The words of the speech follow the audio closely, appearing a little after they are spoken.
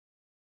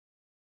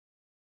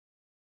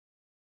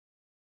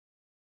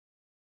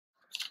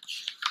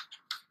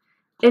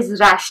is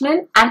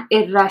rational and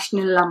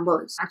irrational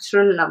numbers,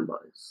 natural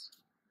numbers.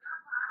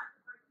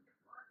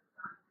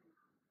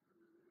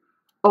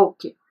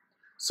 Okay,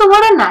 so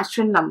what are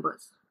natural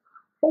numbers?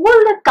 All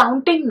the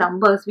counting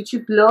numbers which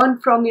you've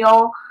learned from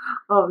your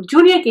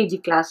junior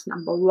KG class,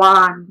 number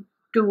 1,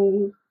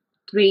 2,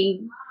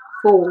 3,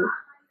 4,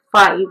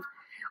 5.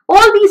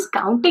 All these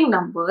counting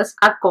numbers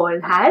are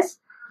called as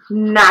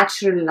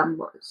natural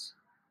numbers.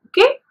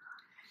 Okay?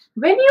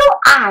 When you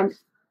add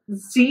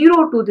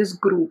 0 to this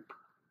group,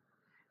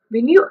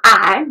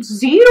 then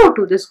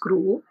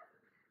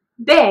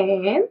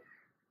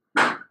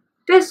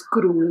this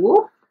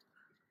group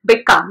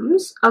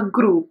becomes a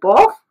group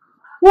of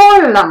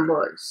whole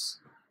numbers.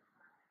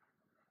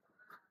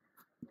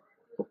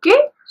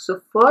 Okay,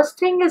 so first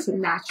thing is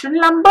natural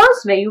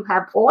numbers, where you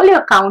have all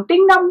your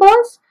counting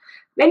numbers.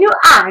 When you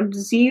add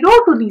 0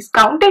 to these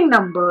counting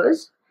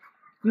numbers,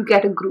 you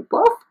get a group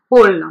of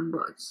whole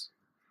numbers.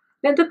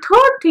 Then the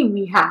third thing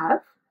we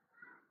have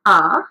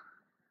are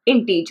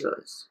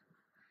integers.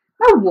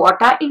 Now,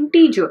 what are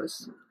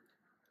integers?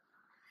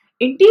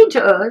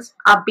 Integers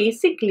are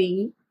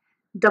basically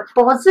the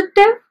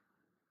positive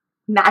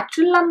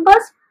natural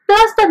numbers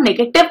plus the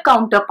negative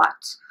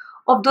counterparts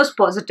of those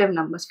positive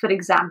numbers. For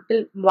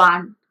example,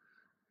 1,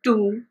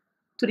 2,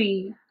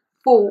 3,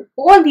 4,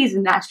 all these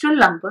natural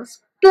numbers,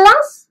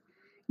 plus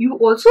you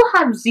also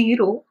have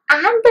 0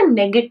 and the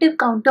negative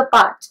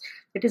counterparts,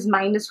 that is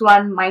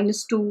 -1,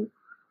 -2,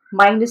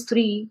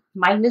 -3,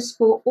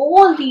 -4,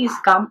 all these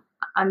come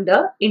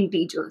under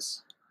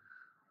integers.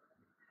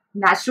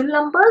 Natural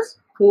numbers,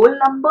 whole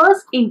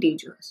numbers,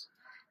 integers.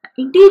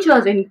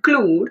 Integers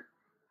include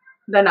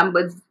the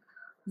numbers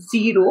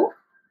 0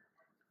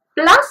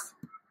 plus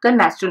the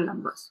natural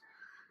numbers.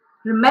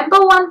 Remember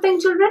one thing,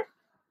 children,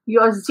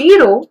 your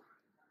 0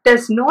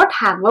 does not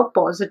have a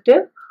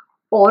positive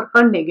or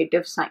a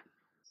negative sign.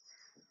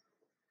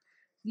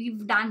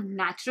 We've done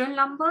natural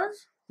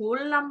numbers,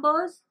 whole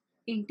numbers,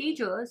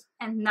 integers,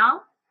 and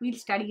now we'll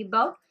study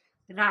about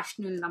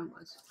rational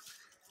numbers.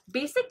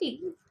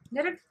 Basically,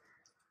 there are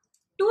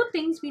two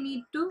things we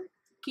need to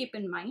keep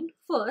in mind.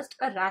 First,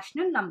 a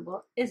rational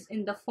number is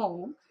in the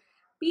form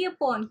P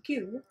upon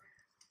Q,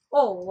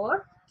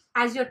 or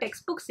as your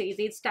textbook says,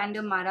 8th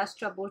standard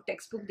Maharastra board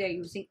textbook, they're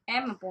using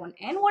M upon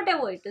N.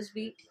 Whatever it is,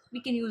 we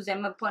can use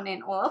M upon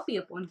N or P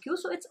upon Q.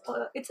 So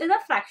it's in a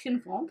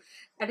fraction form,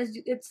 that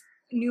is, it's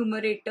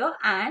numerator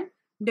and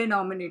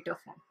denominator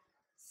form.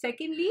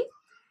 Secondly,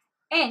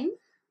 N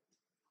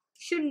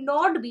should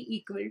not be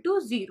equal to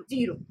 0.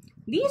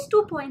 These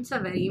 2 points are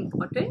very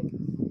important.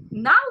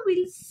 Now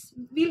we'll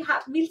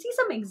see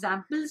some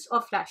examples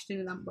of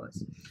rational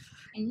numbers.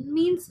 N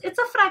means it's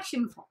a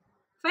fraction form.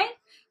 Fine.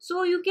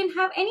 So you can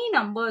have any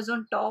numbers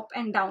on top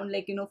and down,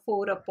 like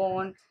 4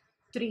 upon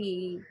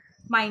 3,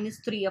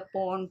 -3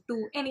 upon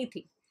 2,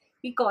 anything.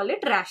 We call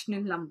it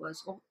rational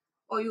numbers,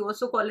 or you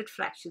also call it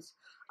fractions.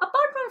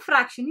 Apart from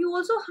fraction, you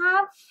also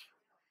have,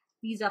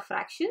 these are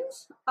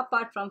fractions.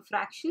 Apart from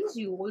fractions,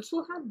 you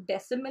also have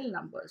decimal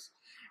numbers.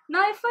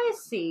 Now if I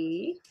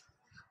say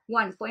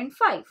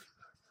 1.5,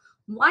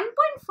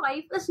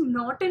 1.5 is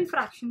not in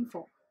fraction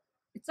form.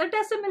 It's a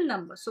decimal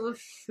number. So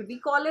should we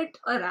call it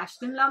a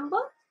rational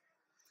number?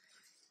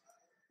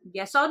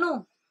 Yes or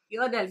no?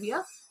 Here there will be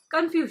a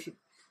confusion.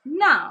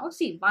 Now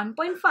see,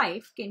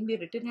 1.5 can be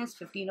written as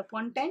 15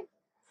 upon 10.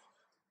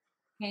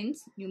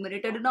 Hence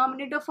numerator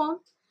denominator form.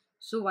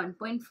 So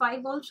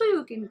 1.5 also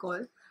you can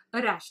call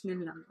a rational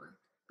number.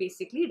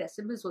 Basically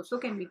decimals also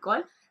can be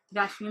called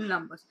rational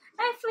numbers.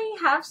 And if we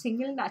have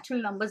single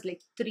natural numbers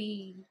like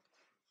 3,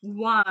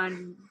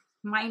 1,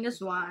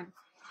 -1,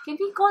 can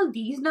we call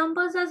these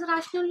numbers as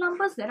rational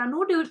numbers? There are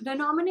no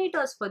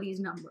denominators for these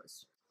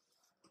numbers.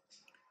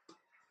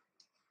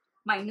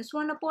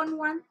 -1 upon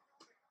 1.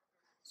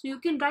 So you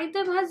can write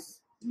them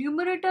as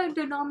numerator and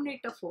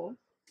denominator form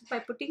by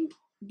putting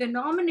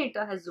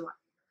denominator as 1.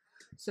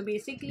 So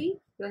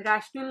basically, the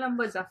rational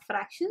numbers are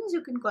fractions.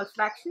 You can call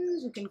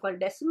fractions, you can call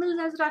decimals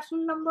as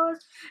rational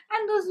numbers,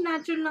 and those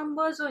natural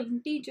numbers or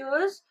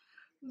integers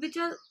which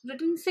are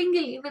written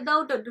singly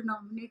without a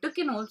denominator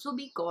can also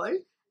be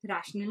called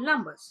rational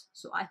numbers.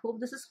 So I hope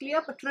this is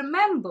clear, but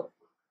remember,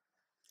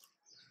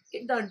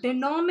 the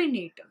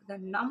denominator, the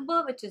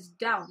number which is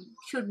down,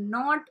 should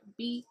not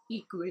be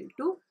equal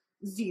to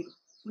 0.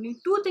 Only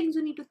two things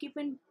you need to keep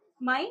in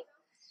mind.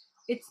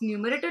 It's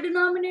numerator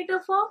denominator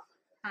form,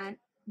 and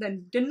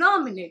the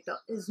denominator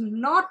is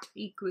not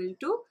equal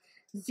to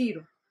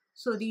 0.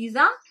 So these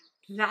are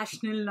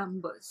rational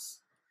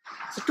numbers.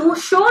 So to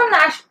show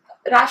a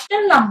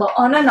rational number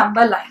on a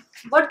number line,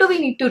 what do we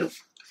need to do?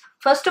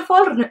 First of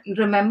all,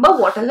 remember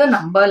what is a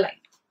number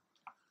line.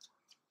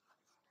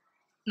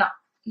 Now,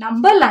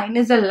 number line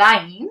is a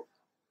line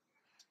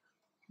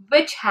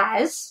which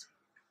has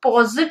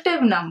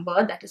positive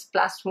number, that is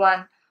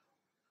 +1,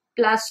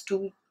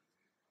 +2,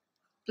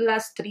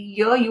 +3.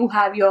 Here you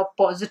have your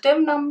positive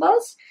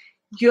numbers.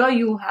 Here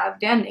you have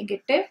their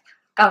negative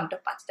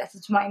counterparts. That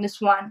is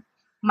 -1,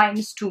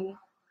 -2,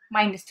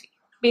 -3.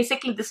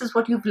 Basically, this is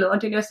what you've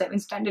learned in your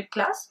 7th standard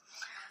class.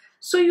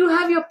 So you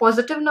have your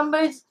positive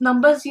numbers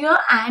here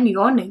and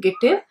your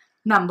negative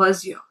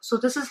numbers here. So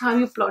this is how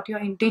you plot your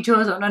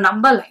integers on a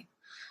number line.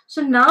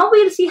 So now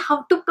we'll see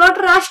how to plot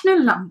rational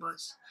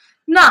numbers.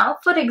 Now,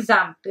 for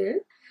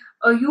example,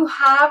 you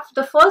have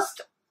the first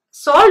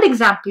solved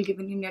example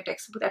given in your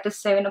textbook, that is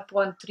 7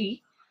 upon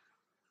 3,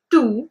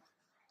 2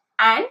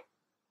 and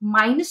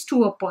minus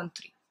 2 upon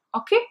 3.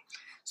 Okay.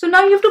 So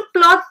now you have to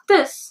plot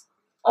this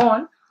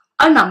on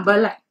a number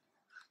line.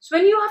 So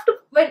when you have to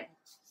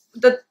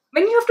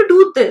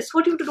do this,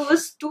 what you have to do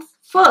is to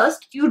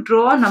first you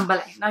draw a number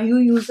line. Now you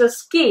use a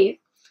scale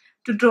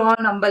to draw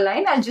a number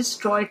line. I'll just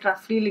draw it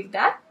roughly like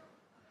that.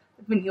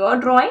 When you are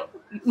drawing,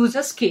 use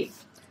a scale.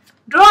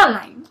 Draw a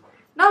line.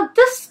 Now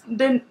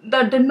the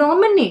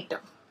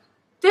denominator,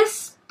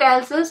 this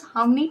tells us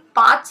how many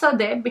parts are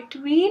there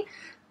between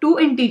two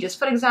integers.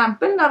 For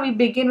example, now we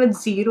begin with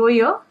 0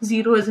 here.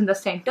 0 is in the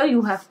center.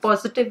 You have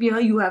positive here,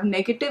 you have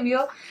negative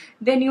here.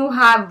 Then you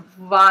have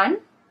 1,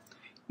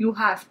 you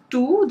have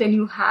 2, then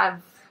you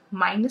have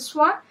minus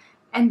 1,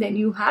 and then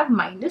you have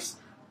minus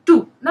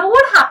 2. Now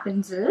what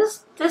happens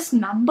is, this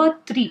number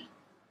 3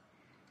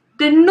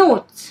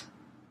 denotes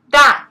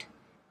that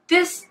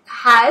this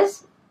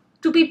has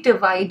to be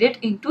divided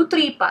into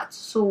 3 parts.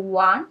 So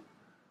 1,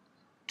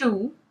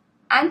 2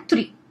 and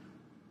 3.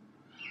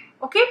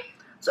 Okay,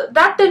 so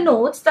that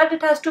denotes that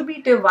it has to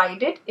be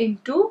divided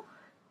into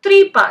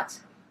 3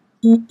 parts.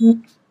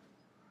 1,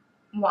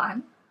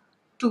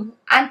 2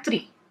 and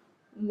 3.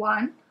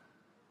 1,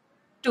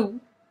 2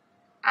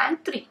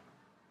 and 3.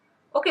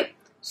 Okay,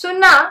 so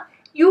now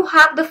you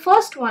have the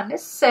first one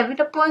is 7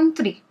 upon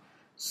 3.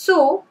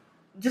 So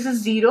this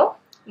is 0,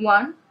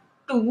 1,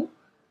 2,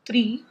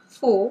 3,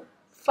 4,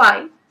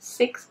 5,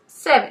 6,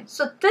 7.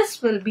 So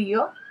this will be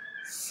your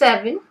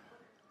 7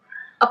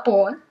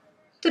 upon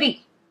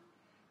 3.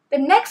 The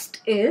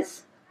next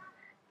is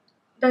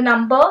the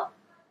number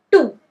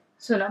 2.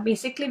 So now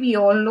basically we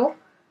all know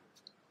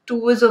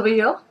 2 is over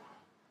here.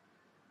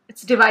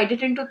 It's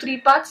divided into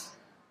 3 parts.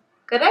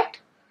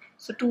 Correct?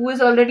 So 2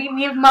 is already,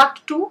 we have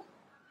marked 2.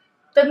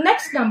 The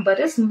next number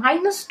is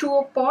minus 2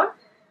 upon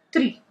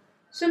 3.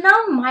 So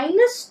now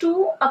minus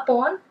 2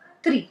 upon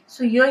 3.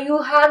 So here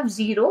you have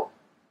 0.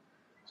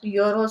 So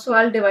here also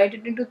I'll divide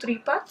it into 3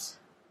 parts.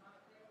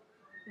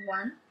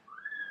 1,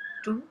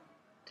 2,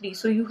 3.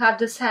 So you have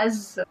this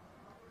as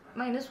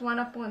minus 1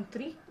 upon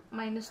 3,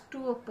 minus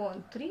 2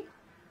 upon 3.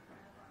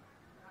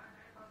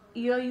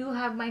 Here you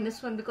have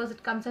minus 1 because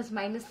it comes as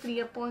minus 3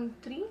 upon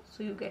 3.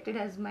 So you get it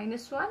as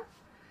minus 1.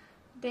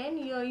 Then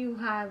here you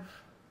have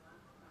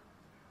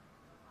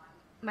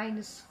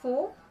minus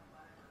 4,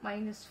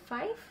 minus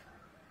 5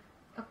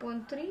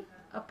 upon 3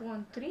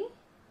 upon 3.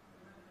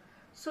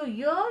 So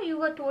here you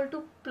were told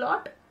to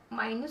plot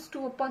minus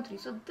 2 upon 3.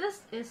 So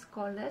this is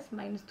called as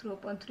minus 3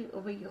 upon 3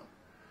 over here.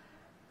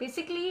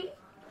 Basically,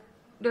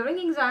 during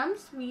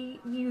exams, we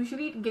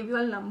usually give you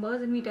all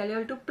numbers and we tell you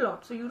all to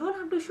plot. So you don't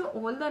have to show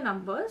all the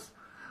numbers,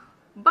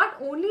 but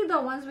only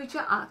the ones which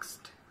are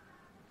asked.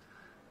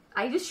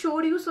 I just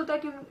showed you so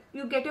that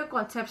you get your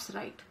concepts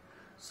right.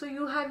 So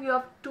you have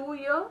your 2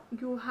 here,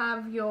 you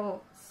have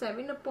your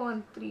 7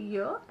 upon 3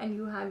 here, and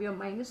you have your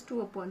minus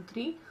 2 upon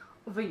 3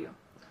 over here.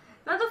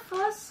 Now the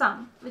first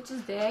sum which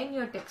is there in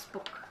your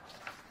textbook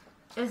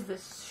is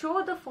this.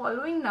 Show the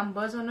following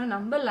numbers on a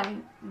number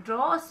line.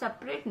 Draw a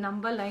separate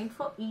number line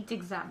for each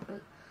example.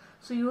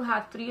 So you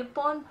have 3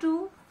 upon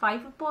 2,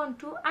 5 upon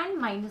 2 and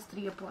minus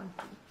 3 upon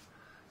 2.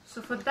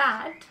 So for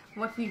that,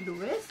 what we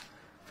do is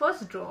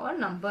first draw a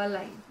number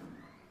line.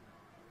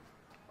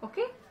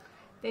 Okay.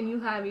 Then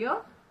you have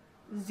your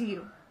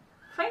 0.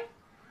 Fine.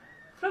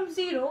 From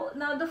 0,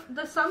 now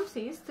the sum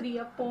says 3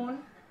 upon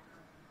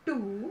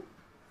 2,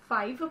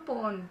 5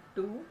 upon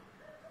 2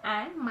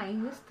 and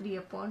minus 3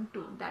 upon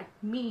 2. That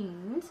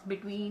means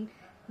between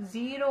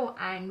 0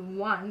 and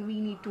 1 we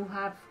need to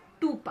have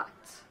 2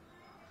 parts.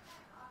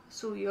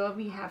 So here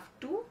we have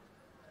 2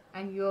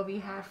 and here we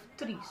have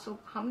 3. So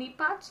how many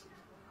parts?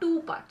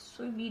 2 parts.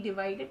 So we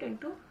divide it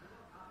into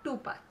 2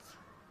 parts.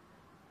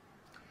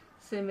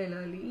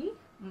 Similarly,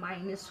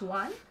 minus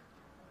 1,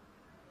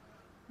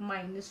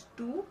 minus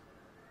 2,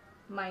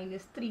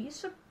 minus 3.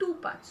 So 2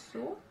 parts.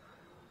 So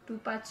 2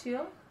 parts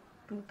here,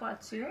 2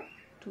 parts here,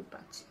 2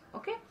 parts here.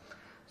 Okay.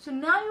 So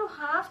now you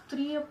have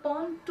 3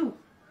 upon 2.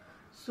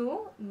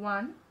 So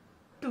 1,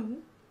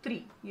 2,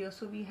 3. Here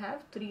so we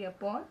have 3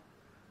 upon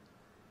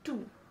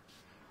 2.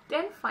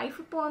 Then 5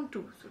 upon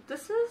 2. So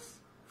this is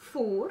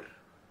 4.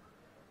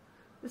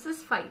 This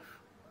is 5.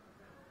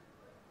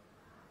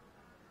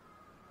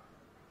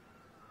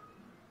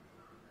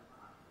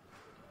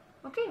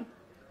 Okay.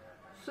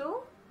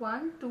 So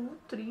 1, 2,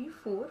 3,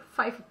 4,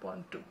 5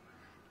 upon 2.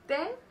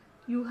 Then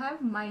you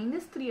have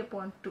minus 3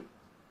 upon 2.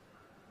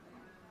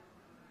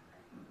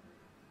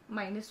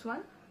 Minus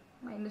 1,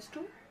 minus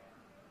 2,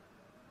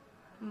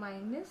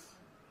 minus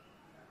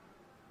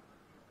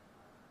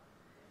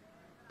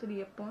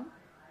 3 upon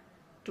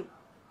 2.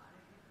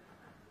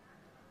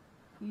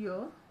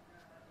 Here,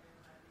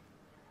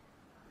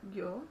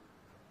 here,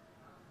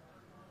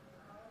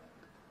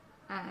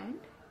 and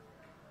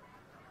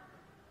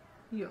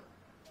here.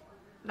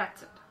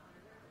 That's it.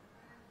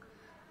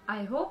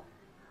 I hope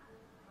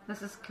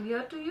this is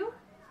clear to you.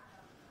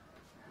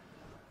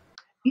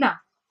 Now,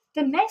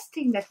 the next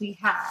thing that we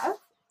have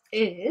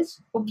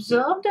is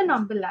observe the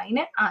number line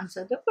and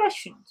answer the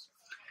questions.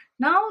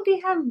 Now they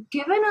have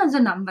given us a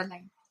number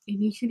line.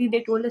 Initially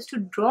they told us to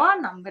draw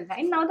a number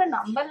line. Now the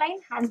number line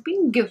has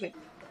been given.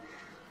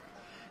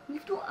 We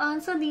have to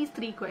answer these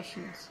three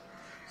questions.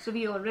 So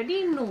we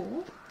already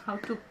know how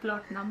to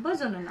plot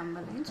numbers on a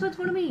number line. So it's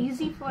going to be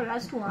easy for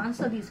us to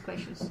answer these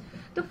questions.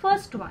 The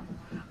first one,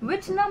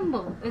 which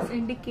number is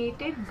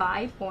indicated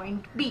by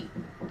point B?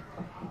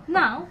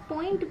 Now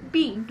point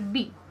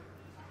B.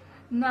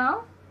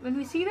 Now when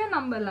we see the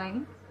number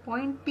line,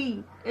 point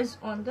B is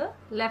on the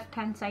left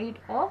hand side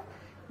of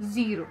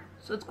 0.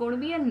 So it's going to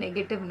be a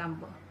negative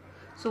number.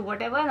 So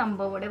whatever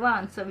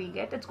answer we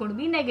get, it's going to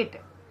be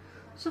negative.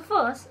 So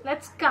first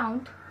let's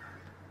count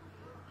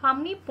how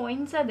many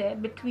points are there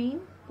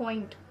between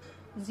point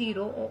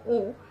 0 or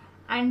O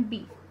and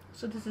B.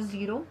 So this is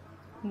 0,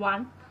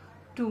 1,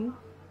 2,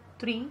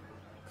 3,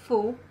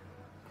 4,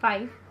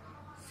 5,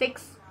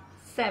 6,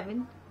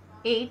 7,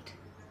 8,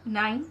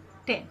 9,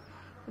 10.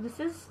 So this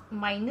is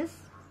minus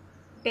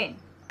 10.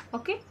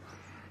 Okay.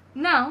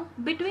 Now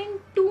between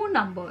these two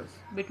numbers,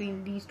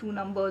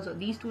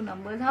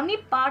 how many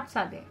parts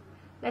are there?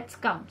 Let's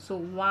count. So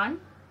 1,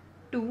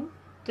 2,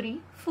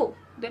 3, 4.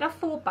 There are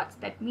 4 parts.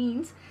 That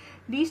means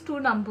these two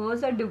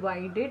numbers are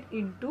divided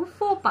into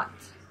 4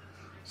 parts.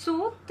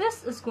 So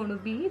this is going to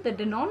be, the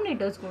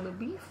denominator is going to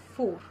be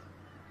 4.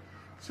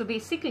 So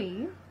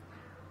basically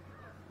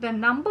the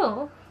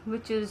number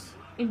which is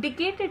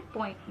indicated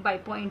by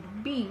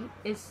point B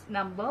is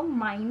number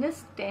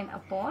minus 10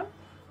 upon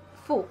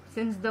 4.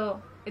 Since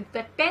it's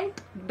the 10th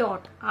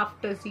dot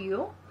after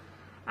 0,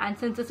 and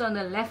since it's on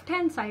the left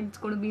hand side, it's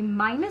going to be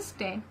minus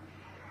 10,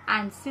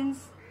 and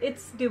since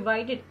it's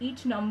divided,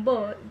 each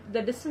number,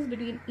 the distance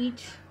between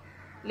each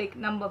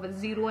number with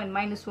 0 and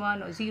minus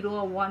 1 or 0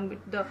 or 1,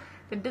 with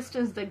the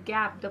distance, the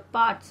gap, the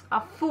parts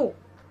are 4.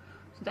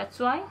 So that's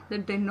why the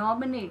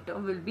denominator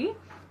will be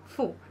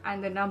 4,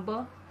 and the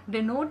number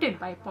denoted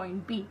by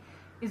point B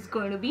is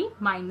going to be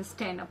minus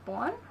 10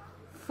 upon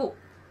 4.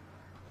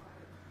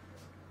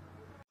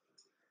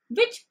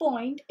 Which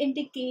point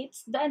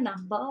indicates the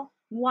number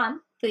 1,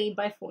 3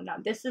 by 4? Now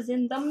this is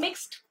in the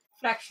mixed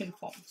fraction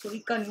form. So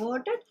we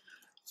convert it.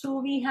 So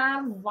we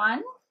have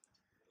 1,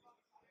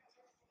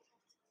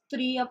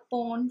 3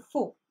 upon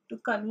 4. To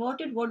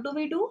convert it, what do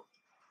we do?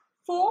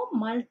 4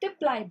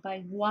 multiplied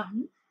by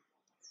 1.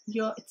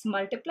 Here it's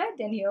multiplied,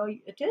 then here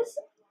it is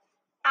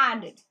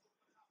added.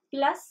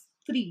 Plus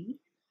 3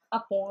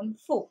 upon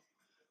 4.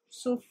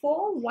 So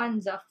 4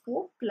 ones are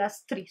 4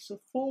 plus 3. So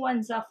 4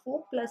 ones are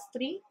 4 plus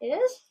 3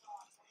 is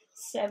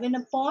 7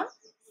 upon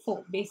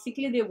 4.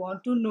 Basically they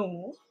want to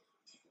know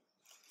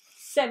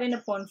 7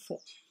 upon 4.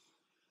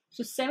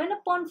 So 7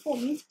 upon 4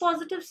 means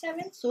positive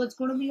 7. So it's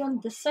going to be on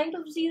this side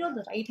of 0,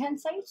 the right hand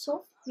side.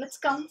 So let's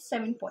count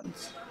 7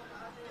 points.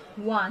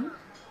 1,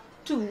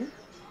 2,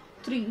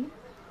 3,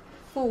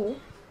 4,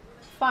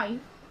 5,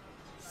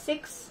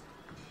 6,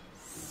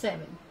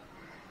 7.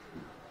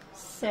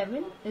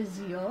 7 is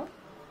here,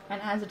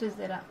 and as it is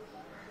there are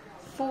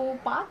 4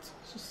 parts.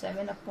 So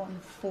 7 upon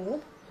 4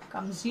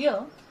 comes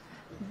here.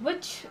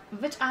 Which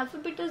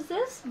alphabet is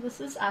this?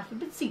 This is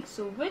alphabet C.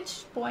 So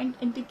which point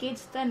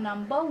indicates the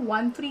number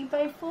 1, 3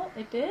 by 4?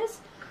 It is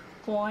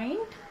point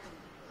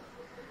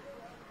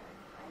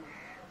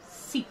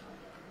C.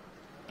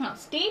 Now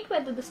state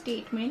whether the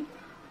statement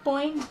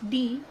point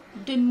D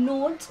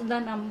denotes the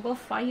number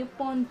 5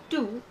 upon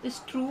 2 is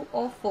true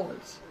or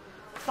false.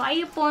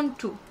 5 upon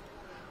 2.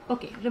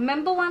 Okay,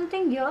 remember one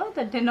thing here,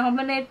 the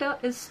denominator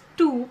is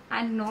 2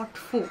 and not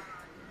 4.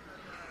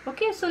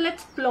 Okay, so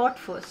let's plot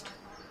first.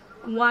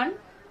 1,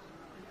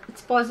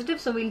 it's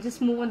positive, so we'll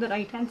just move on the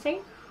right hand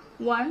side.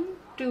 1,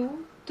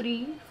 2,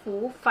 3,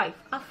 4, 5.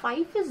 Our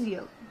 5 is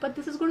here, but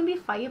this is going to be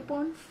 5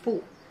 upon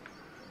 4,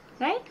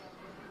 right?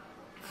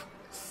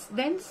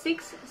 Then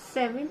 6,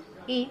 7,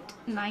 8,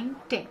 9,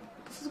 10.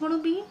 This is going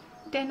to be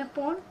 10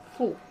 upon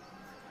 4.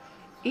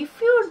 If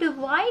you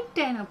divide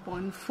 10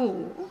 upon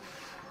 4,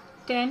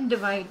 10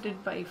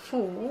 divided by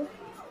 4,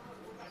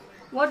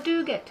 what do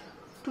you get?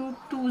 2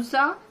 2s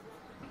are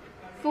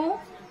 4,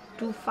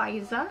 2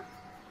 5s are,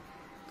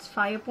 it's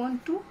 5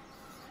 upon 2.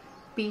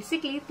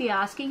 Basically they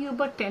are asking you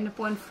about 10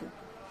 upon 4.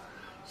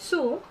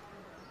 So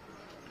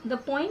the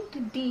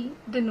point D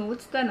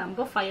denotes the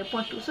number 5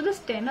 upon 2. So this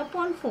 10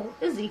 upon 4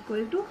 is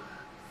equal to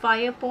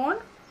 5 upon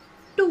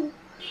 2.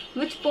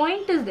 Which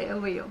point is there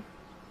over here?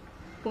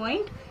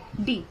 Point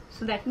D.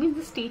 So that means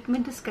the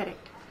statement is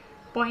correct.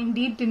 Point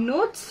D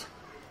denotes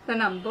the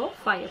number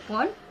 5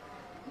 upon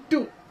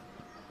 2.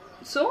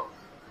 So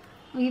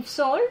we've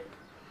solved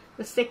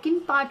the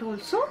second part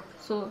also.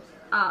 So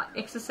our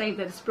exercise,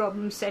 that is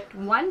problem set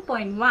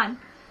 1.1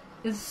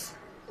 is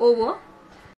over.